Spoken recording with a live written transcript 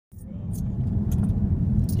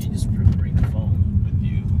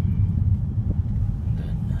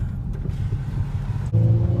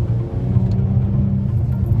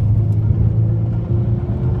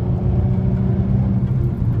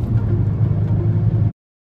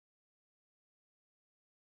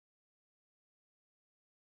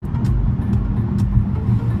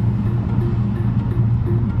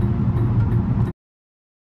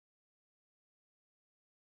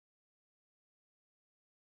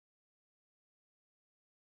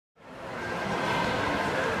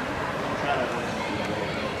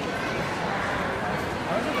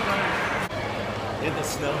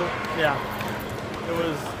snow? Yeah. It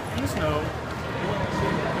was in the snow.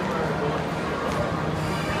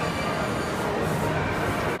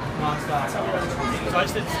 Non-stop. So I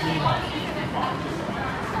just did skiing.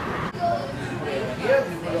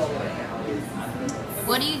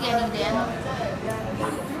 What are you getting, Dan?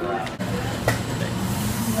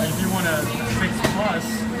 And if you want a 6 plus,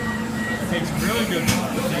 it takes really good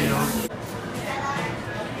potatoes.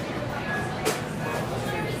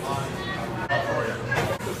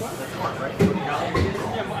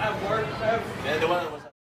 Yeah, the one that was.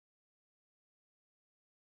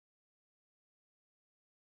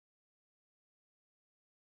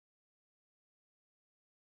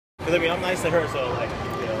 Because I mean, I'm nice to her, so like,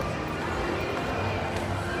 you know.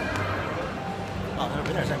 Oh, I've never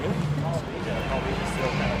been there, is that new? Yeah, probably just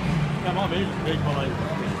still kind of. Yeah, Mom Asian's big, but like,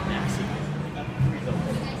 Nasty.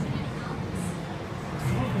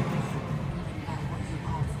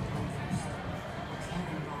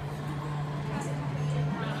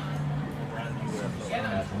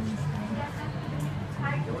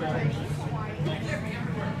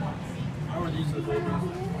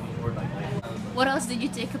 What else did you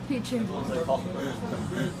take a picture? The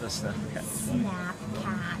Snapchat.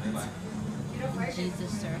 Snapcat.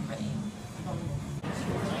 Jesus surfing.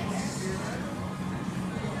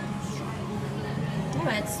 Oh,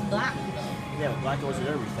 it's black. Yeah, black doors and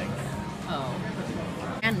everything. Oh.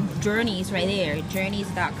 And Journeys right there.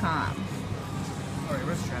 Journeys.com. alright,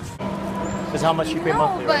 where's the transfer? Because how much you pay No,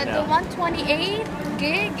 monthly but right now? the 128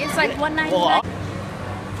 gig is like $199. Well,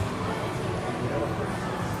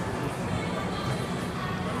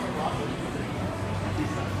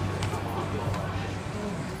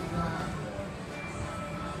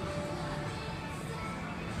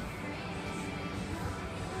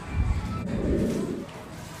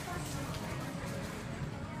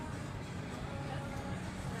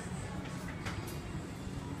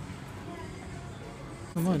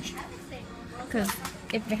 How much? Because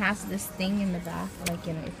if it has this thing in the back, like,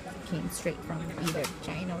 you know, it came straight from either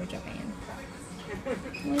China or Japan.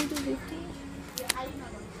 Only $250?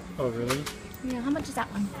 Oh, really? Yeah, how much is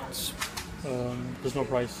that one? There's no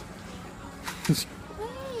price. Wait,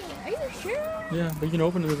 are you sure? Yeah, but you can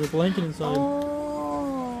open it. There's a blanket inside.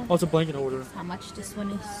 Oh. Oh, it's a blanket holder. How much this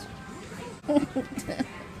one is?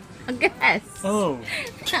 A guess. Oh.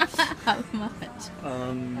 How much?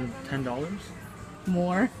 $10?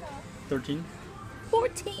 More. 13?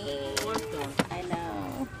 14. I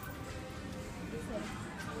know.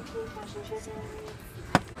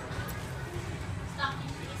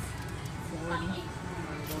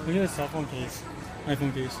 Look at the cell phone case.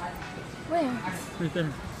 iPhone case. Where? Right there.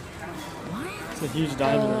 What? It's a huge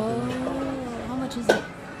diamond right there. Oh, how much is it?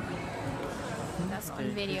 That's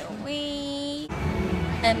on video. Wait.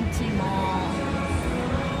 Empty mall.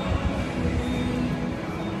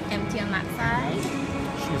 Empty on that side.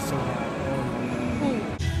 She's so hot.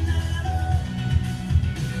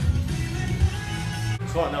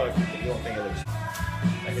 so I know if you don't think it looks.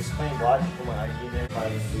 Like it's plain black, put my ID in there,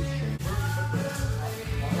 probably loose string.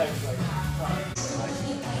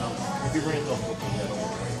 If you bring it to a book, yeah, don't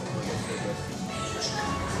worry.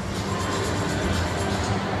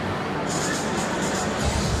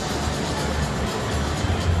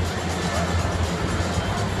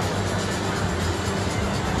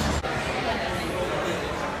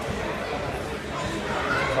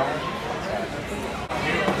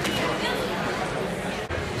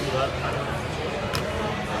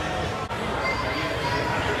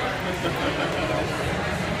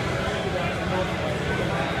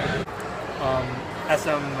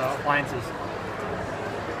 SM appliances.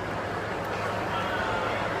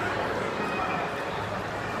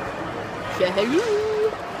 Chipotle.